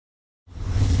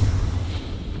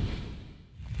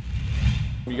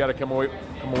You got to come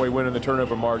away winning the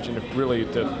turnover margin to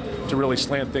really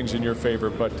slant things in your favor.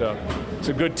 But it's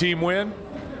a good team win.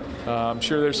 I'm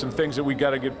sure there's some things that we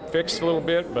got to get fixed a little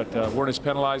bit, but weren't as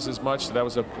penalized as much. So that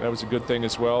was a good thing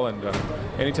as well. And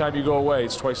anytime you go away,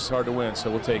 it's twice as hard to win. So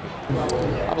we'll take it.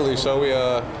 I believe so. We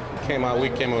came out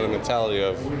with a mentality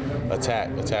of attack,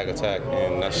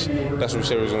 and that's what we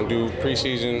said we was going to do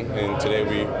preseason. And today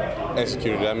we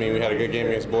executed it. I mean, we had a good game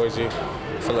against Boise.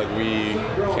 I feel like we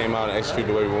came out and executed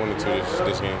the way we wanted to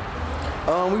this game.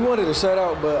 We wanted a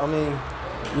shutout, but I mean,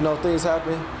 you know, things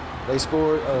happen. They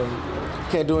scored.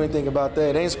 Can't do anything about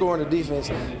that. They ain't scoring the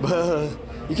defense, but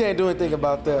you can't do anything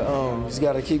about that. Just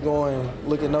got to keep going,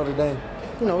 look at Notre Dame.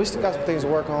 You know, we still got some things to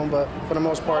work on, but for the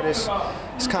most part, it's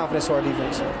confidence to our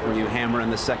defense. Were you hammering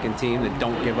the second team that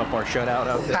don't give up our shutout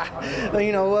out there?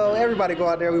 You know, well, everybody go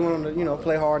out there. We want them to, you know,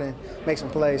 play hard and make some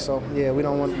plays. So, yeah, we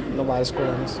don't want nobody scoring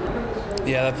us.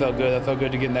 Yeah, that felt good. That felt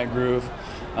good to get in that groove.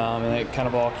 And it kind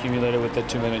of all accumulated with the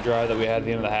 2-minute drive that we had at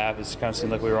the end of the half. It kind of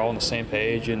seemed like we were all on the same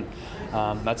page, and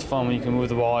that's fun when you can move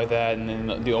the ball like that. And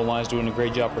then the O-line's doing a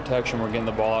great job protection. We're getting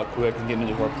the ball out quick and getting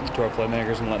it to our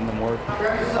playmakers and letting them work.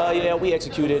 Yeah, we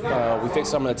executed. We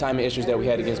fixed some of the timing issues that we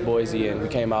had against Boise, and we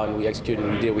came out and we executed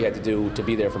and we did what we had to do to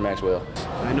be there for Maxwell.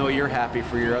 I know you're happy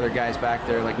for your other guys back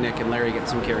there, like Nick and Larry, getting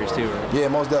some carries too, right? Yeah,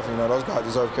 most definitely. You know, those guys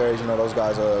deserve carries. You know, those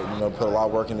guys put a lot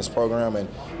of work in this program, and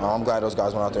I'm glad those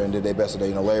guys went out there and did their best today.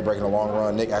 You know, Larry breaking a long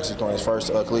run, Nick actually throwing his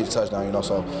first collegiate touchdown. You know,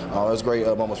 so it was great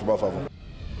moments for both of them.